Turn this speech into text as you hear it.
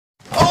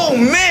Oh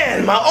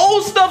man, my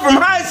old stuff from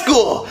high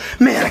school.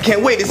 Man, I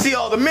can't wait to see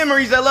all the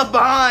memories I left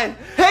behind.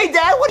 Hey,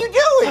 Dad, what are you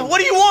doing? What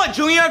do you want,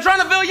 Junior? I'm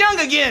trying to feel young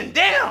again.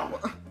 Damn.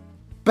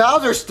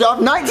 Bowser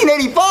stuff,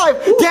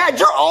 1985? Dad,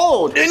 you're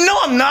old. No,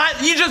 I'm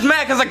not. You just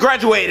mad because I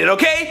graduated,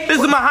 okay? This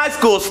is my high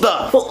school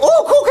stuff.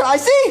 Oh, cool. Can I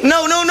see?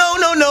 No.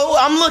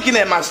 I'm looking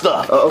at my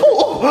stuff.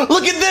 Oh,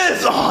 look at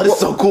this. Oh, this is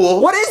so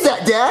cool. What is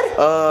that,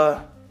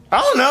 Dad? I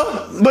don't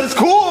know, but it's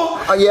cool.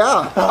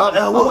 Yeah.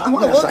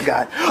 What else I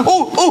got?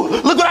 Oh,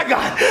 look what I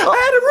got. I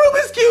had a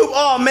Rubik's Cube.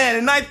 Oh, man,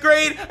 in 9th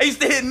grade, I used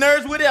to hit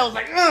nerds with it. I was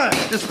like,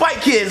 just fight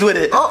kids with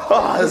it.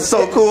 Oh, that's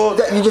so cool.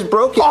 You just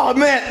broke it. Oh,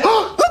 man.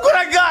 Look what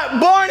I got.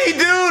 Barney,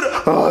 dude.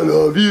 I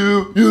love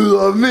you. You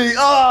love me.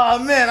 Oh,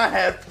 man, I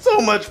had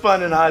so much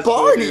fun in high school.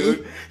 Barney?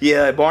 Dude.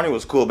 Yeah, Barney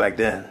was cool back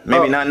then.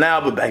 Maybe not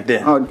now, but back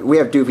then. Oh, we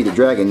have Doofy the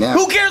Dragon now.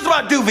 Who cares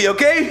about Doofy,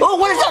 okay? Oh,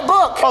 what is that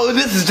book? Oh,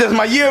 this is just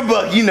my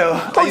yearbook, you know.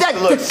 I used to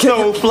look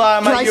so fly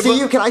in my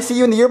yearbook. Can I see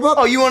you in the yearbook?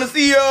 Oh, you want to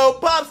see your old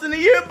pops in the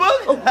yearbook?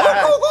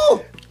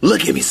 Oh.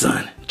 Look at me,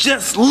 son.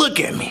 Just look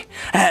at me.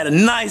 I had a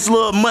nice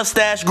little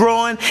mustache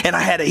growing, and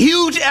I had a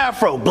huge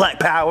afro, Black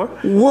Power.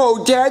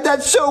 Whoa, Dad,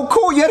 that's so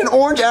cool. You had an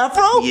orange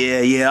afro?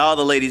 Yeah, all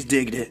the ladies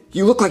digged it.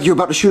 You look like you're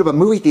about to shoot up a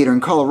movie theater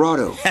in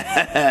Colorado.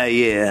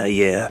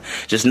 Yeah.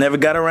 Just never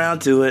got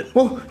around to it.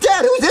 Well,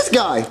 Dad, who's this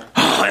guy?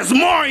 Oh, it's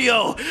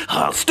Mario.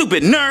 Oh,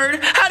 stupid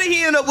nerd. How did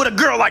he end up with a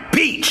girl like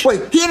Peach?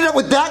 Wait, he ended up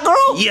with that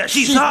girl? Yeah,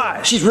 she's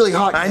hot. She's really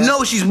hot. I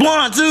know, she's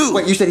blonde, too.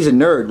 Wait, you said he's a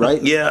nerd,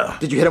 right? Yeah.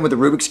 Did you hit him with the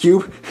Rubik's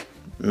Cube?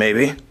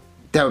 Maybe.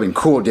 That would've been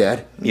cool,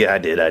 Dad. Yeah, I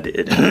did. All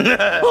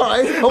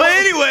right. But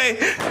anyway.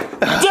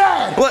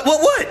 Dad! What?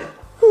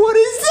 What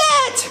is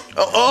that?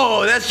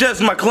 Oh, that's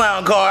just my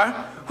clown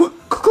car.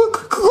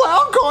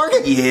 Clown car?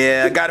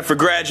 Yeah, I got it for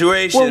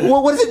graduation.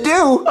 What does it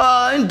do?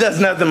 It does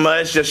nothing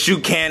much. Just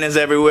shoot cannons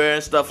everywhere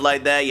and stuff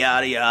like that.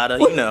 Yada,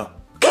 you know.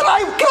 Can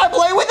I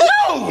play with it?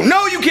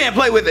 No, you can't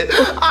play with it.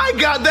 I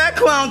got that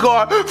clown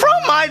car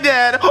from my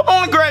dad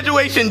on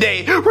graduation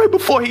day, right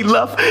before he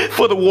left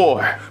for the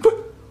war.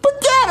 But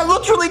Dad, it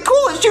looks really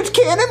cool. It shoots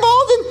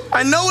cannonballs and...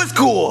 I know it's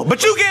cool,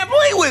 but you can't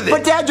play with it.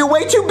 But Dad, you're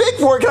way too big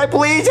for it. Can I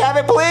please have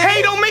it, please?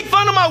 Hey, don't make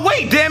fun of my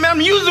weight, damn it.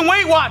 I'm using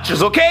Weight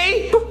Watchers,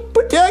 okay?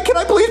 But Dad, can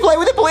I please play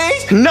with it,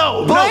 please?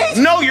 No, please?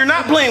 No, you're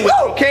not playing with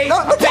it, okay?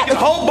 No, Take the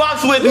whole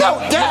box with me. No,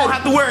 Dad. You don't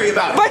have to worry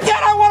about it. But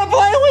Dad, I want to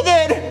play with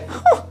it.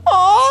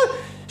 Aw,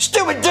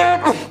 stupid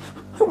Dad.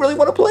 I really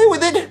want to play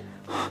with it.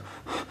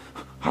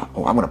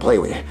 Oh, I'm going to play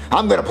with it.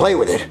 I'm going to play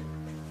with it.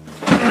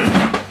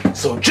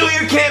 So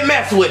Junior can't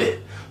mess with it.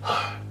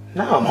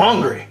 Now I'm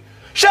hungry.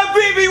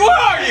 Shabibi, where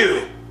are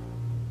you?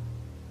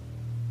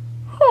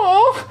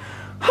 Oh,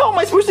 how am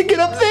I supposed to get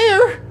up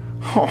there?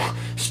 Oh,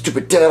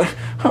 stupid Dad.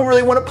 I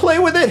really want to play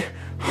with it.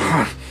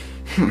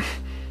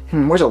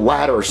 Where's a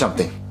ladder or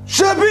something?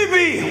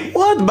 Shabibi!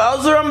 What,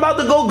 Bowser? I'm about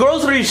to go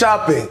grocery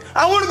shopping.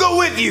 I want to go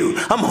with you.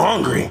 I'm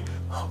hungry.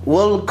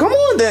 Well, come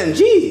on then,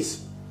 jeez.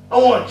 I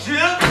want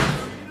chips.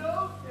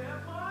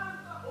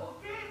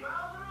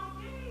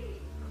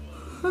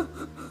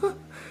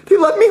 He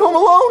left me home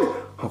alone.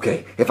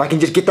 Okay, if I can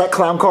just get that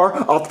clown car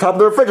off the top of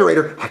the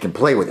refrigerator, I can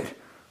play with it.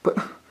 But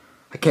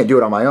I can't do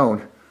it on my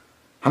own.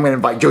 I'm gonna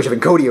invite Joseph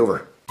and Cody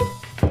over.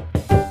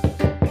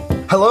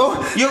 Hello?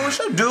 Yo, what's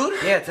up,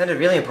 dude? Yeah, it sounded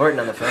really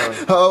important on the phone.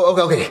 Oh,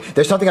 okay.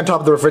 There's something on top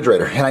of the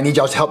refrigerator, and I need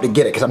y'all's help to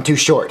get it, because I'm too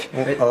short.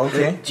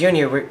 Okay.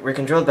 Junior, we're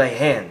controlled by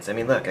hands. I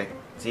mean, look,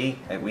 see?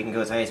 We can go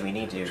as high as we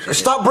need to.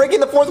 Stop breaking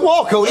the fourth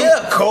wall, Cody!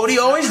 Yeah, Cody,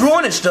 always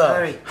ruining stuff.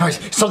 Sorry. All right,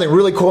 something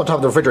really cool on top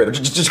of the refrigerator.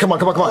 Just come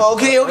on.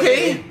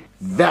 Okay.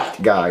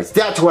 That, guys,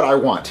 that's what I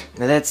want.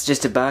 Now that's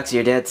just a box of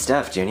your dad's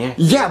stuff, Junior.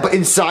 Yeah, but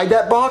inside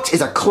that box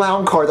is a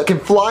clown car that can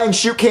fly and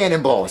shoot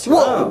cannonballs.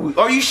 Whoa!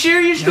 Are you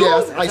serious, dude?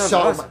 Yes, I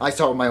saw it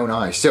with my own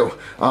eyes. So,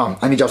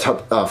 I need y'all's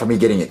help for me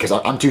getting it, because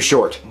I'm too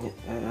short.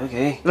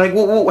 Okay. Like,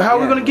 how are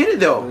we gonna get it,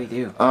 though? What do we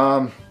do?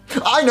 I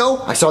know!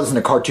 I saw this in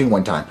a cartoon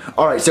one time.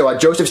 Alright, so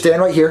Joseph, stand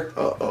right here.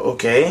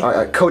 Okay.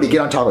 Alright, Cody,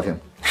 get on top of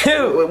him.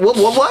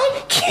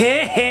 What?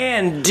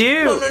 Can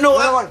do. No,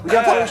 we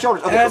got to his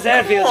shoulders. Okay, How's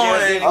that feel,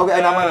 Joseph? Okay,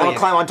 and I'm gonna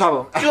climb on top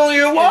of him.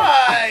 Junior,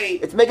 why?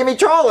 It's making me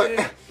taller.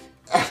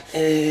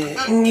 A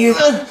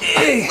little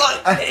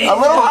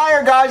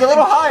higher, guys, a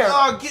little higher.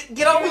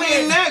 Get over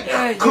your neck,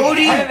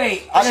 Cody.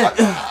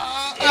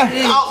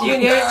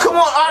 Junior. Come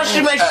on, arch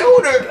my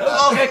shoulder.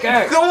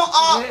 Come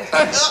on.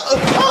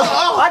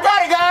 I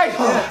got it, guys.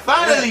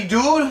 Finally,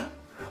 dude.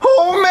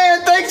 Oh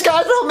man, thanks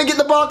guys for helping me get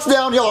the box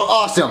down. Y'all are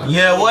awesome.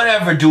 Yeah,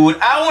 whatever, dude.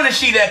 I want to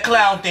see that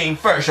clown thing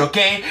first,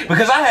 okay?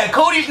 Because I had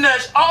Cody's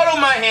nuts all on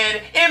my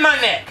head, in my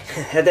neck.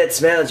 How'd that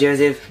smell,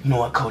 Joseph? You know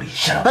what, Cody?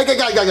 Shut up. Hey,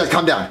 guys,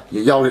 calm down.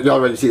 Y'all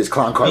ready to see this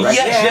clown car, right?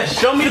 Yes.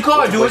 Show me the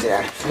car, dude.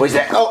 Where's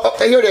that? Oh,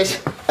 here it is.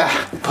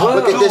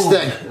 Look at this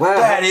thing. Wow.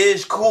 That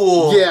is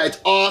cool. Yeah, it's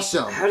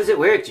awesome. How does it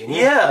work, Junior?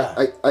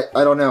 Yeah.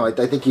 I don't know. I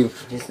think I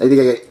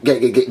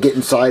get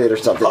inside it or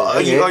something.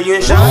 Are you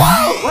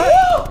inside?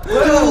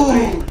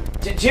 Whoa.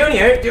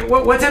 Junior,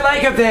 what's it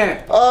like up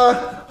there?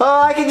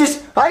 I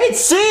can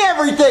see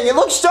everything. It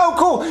looks so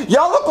cool.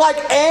 Y'all look like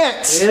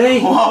ants.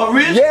 Really? Oh,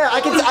 really? Yeah, I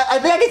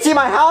think I can see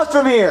my house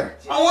from here.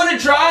 I want to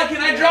try.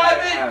 Can I drive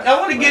it? I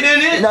want to get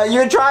in it. No,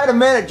 you're gonna try in a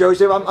minute,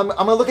 Joseph. I'm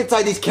gonna look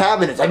inside these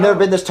cabinets. I've never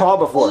been this tall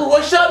before. Ooh,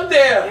 what's up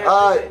there?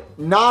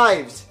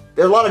 Knives.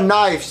 There's a lot of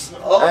knives.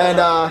 Oh, and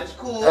that's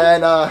cool.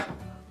 And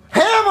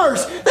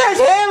hammers. There's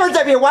hammers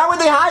up here. Why would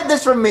they hide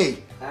this from me?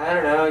 I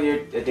don't know, you're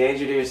a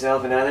danger to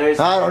yourself and others.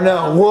 I don't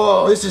know.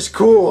 Whoa, this is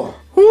cool.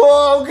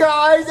 Whoa,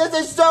 guys, this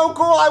is so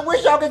cool. I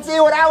wish y'all could see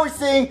what I was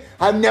seeing.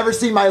 I've never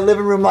seen my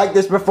living room like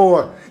this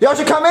before. Y'all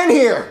should come in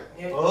here.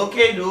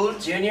 Okay,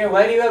 dude. Junior,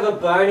 why do you have a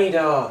Barney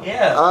doll?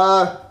 Yeah.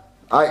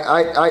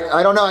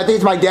 I don't know. I think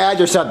it's my dad's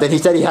or something. He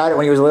said he had it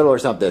when he was little or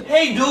something.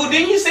 Hey, dude,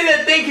 didn't you say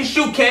that thing can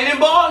shoot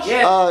cannonballs?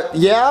 Yeah.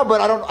 Yeah, but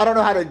I don't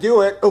know how to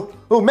do it.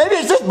 Oh, maybe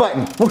it's this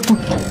button.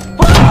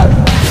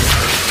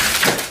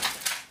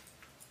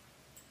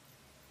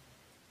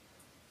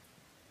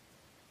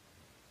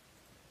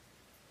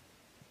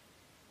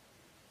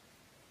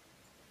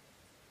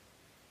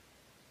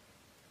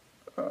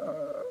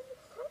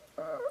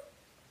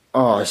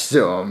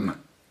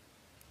 Awesome.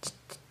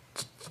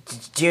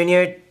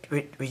 Junior,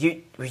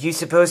 were you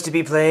supposed to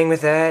be playing with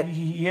that?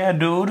 Yeah,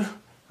 dude.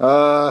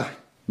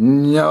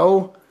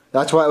 No.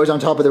 That's why it was on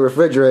top of the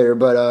refrigerator,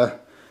 but,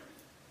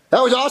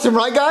 that was awesome,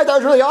 right, guys? That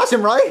was really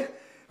awesome, right?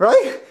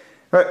 Right?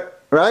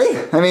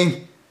 I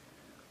mean,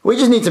 we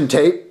just need some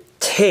tape.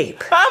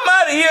 Tape? I'm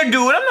out of here,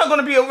 dude. I'm not going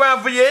to be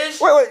around for this.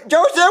 Wait,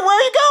 Joseph, where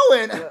are you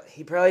going? Well,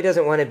 he probably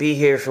doesn't want to be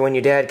here for when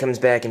your dad comes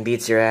back and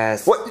beats your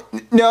ass. What?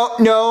 No.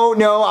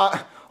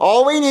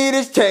 All we need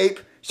is tape.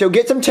 So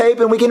get some tape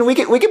and we can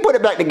put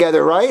it back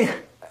together, right?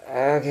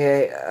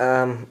 Okay,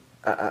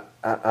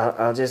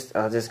 I'll just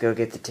go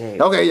get the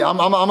tape. Okay, yeah, I'm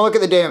gonna look at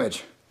the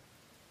damage.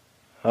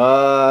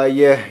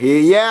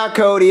 Yeah,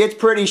 Cody, it's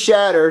pretty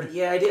shattered.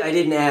 Yeah, I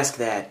didn't ask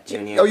that,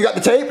 Junior. Oh, you got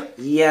the tape?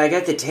 Yeah, I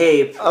got the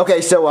tape.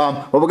 Okay, so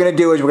what we're gonna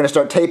do is we're gonna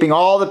start taping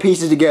all the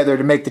pieces together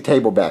to make the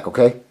table back,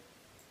 okay?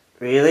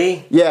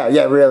 Really? Yeah,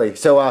 really.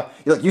 So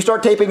look, you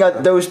start taping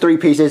those 3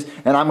 pieces,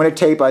 and I'm gonna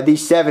tape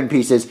these 7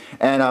 pieces,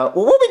 and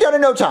we'll be done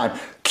in no time.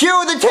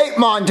 Cue the tape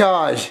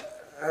montage.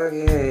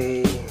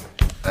 Okay.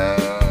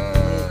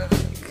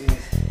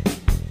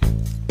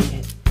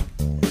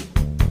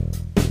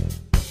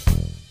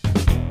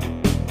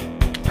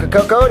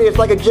 Cody, it's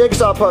like a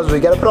jigsaw puzzle.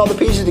 You gotta put all the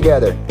pieces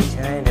together.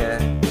 Kinda.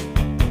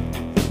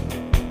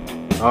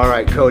 All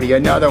right, Cody,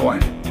 another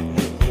one.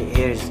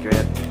 Here's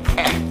grip.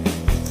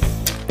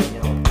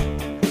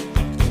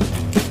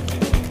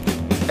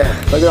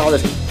 Look at all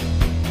this.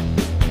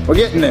 We're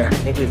getting there. I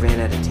think we ran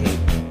out of tape.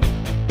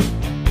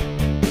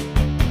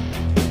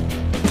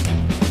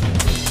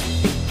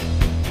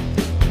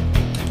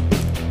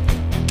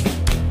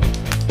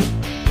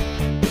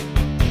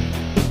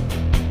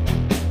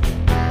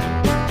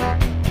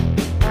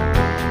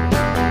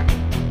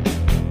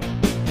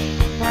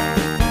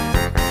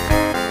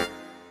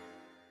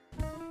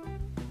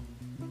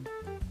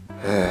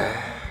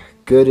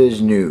 Good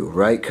as new,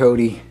 right,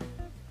 Cody?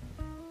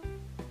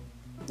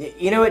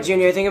 You know what,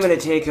 Junior? I think I'm gonna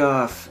take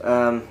off.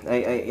 I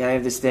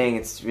have this thing.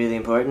 It's really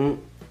important.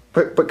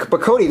 But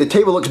Cody, the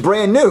table looks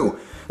brand new.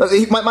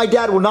 My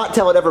dad will not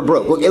tell it ever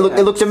broke. Look, Yeah,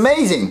 it looks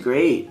amazing.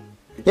 Great.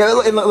 Yeah,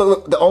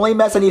 look. The only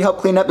mess I need help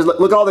cleaning up is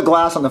look at all the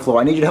glass on the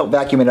floor. I need you to help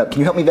vacuum it up. Can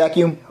you help me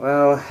vacuum?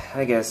 Well,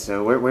 I guess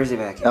so. Where's the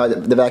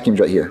vacuum? The vacuum's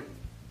right here.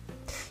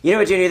 You know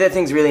what, Junior? That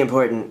thing's really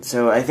important.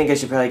 So I think I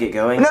should probably get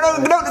going. No,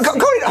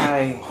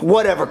 Cody.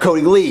 Whatever,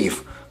 Cody.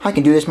 Leave. I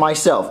can do this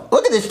myself.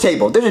 Look at this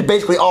table. This is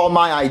basically all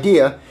my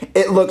idea.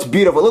 It looks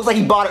beautiful. It looks like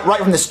he bought it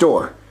right from the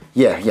store.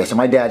 Yeah, so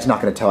my dad's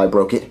not gonna tell I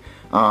broke it.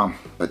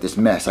 But this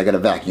mess, I gotta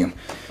vacuum.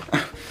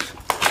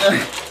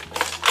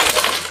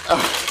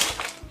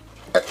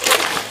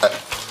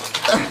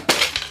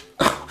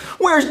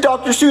 Where's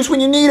Dr. Seuss when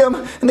you need him?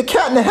 And the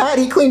Cat in the Hat,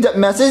 he cleans up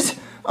messes.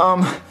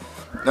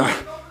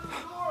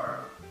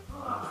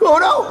 Oh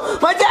no!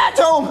 My dad's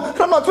home!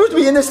 I'm not supposed to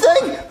be in this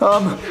thing!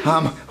 I'm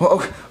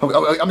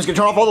just gonna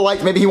turn off all the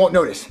lights, maybe he won't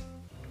notice.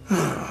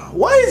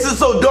 Why is it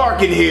so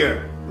dark in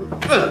here?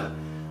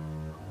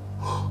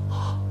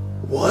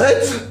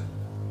 What?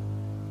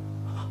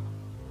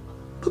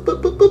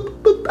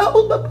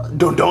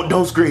 Don't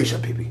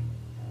screenshot, baby.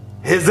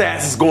 His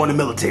ass is going to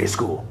military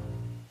school.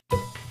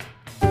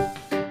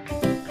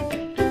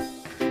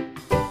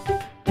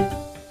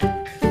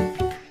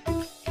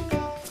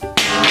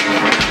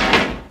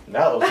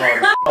 That looks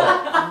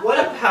hard. What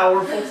a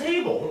powerful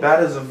table.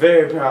 That is a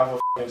very powerful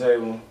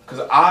table.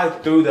 Cause I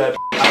threw that.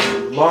 I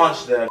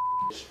launched that.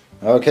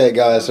 Okay,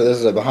 guys, so this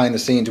is a behind the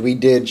scenes. We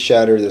did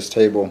shatter this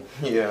table.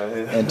 Yeah.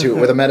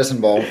 With a medicine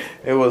ball.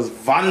 It was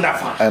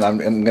wonderful. And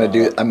I'm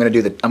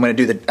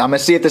gonna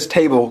see if this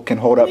table can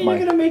hold up my.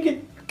 You're gonna make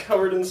it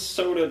covered in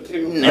soda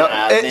too. No,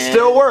 it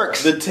still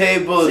works. The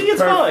table is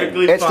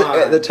perfectly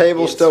fine. The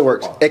table still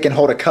works. It can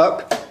hold a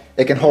cup.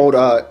 It can hold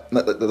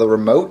the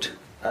remote.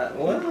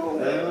 Well,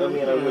 I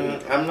mean, I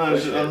wouldn't. I'm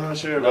not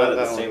sure Not about at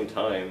that the one. same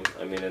time.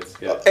 I mean, it's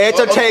It's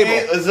a table.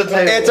 It's a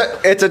table.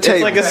 It's a It's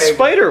table. like a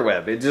spider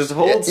web. It just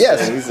holds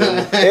Yes. things.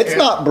 And It's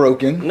not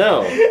broken.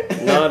 no,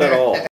 not at all.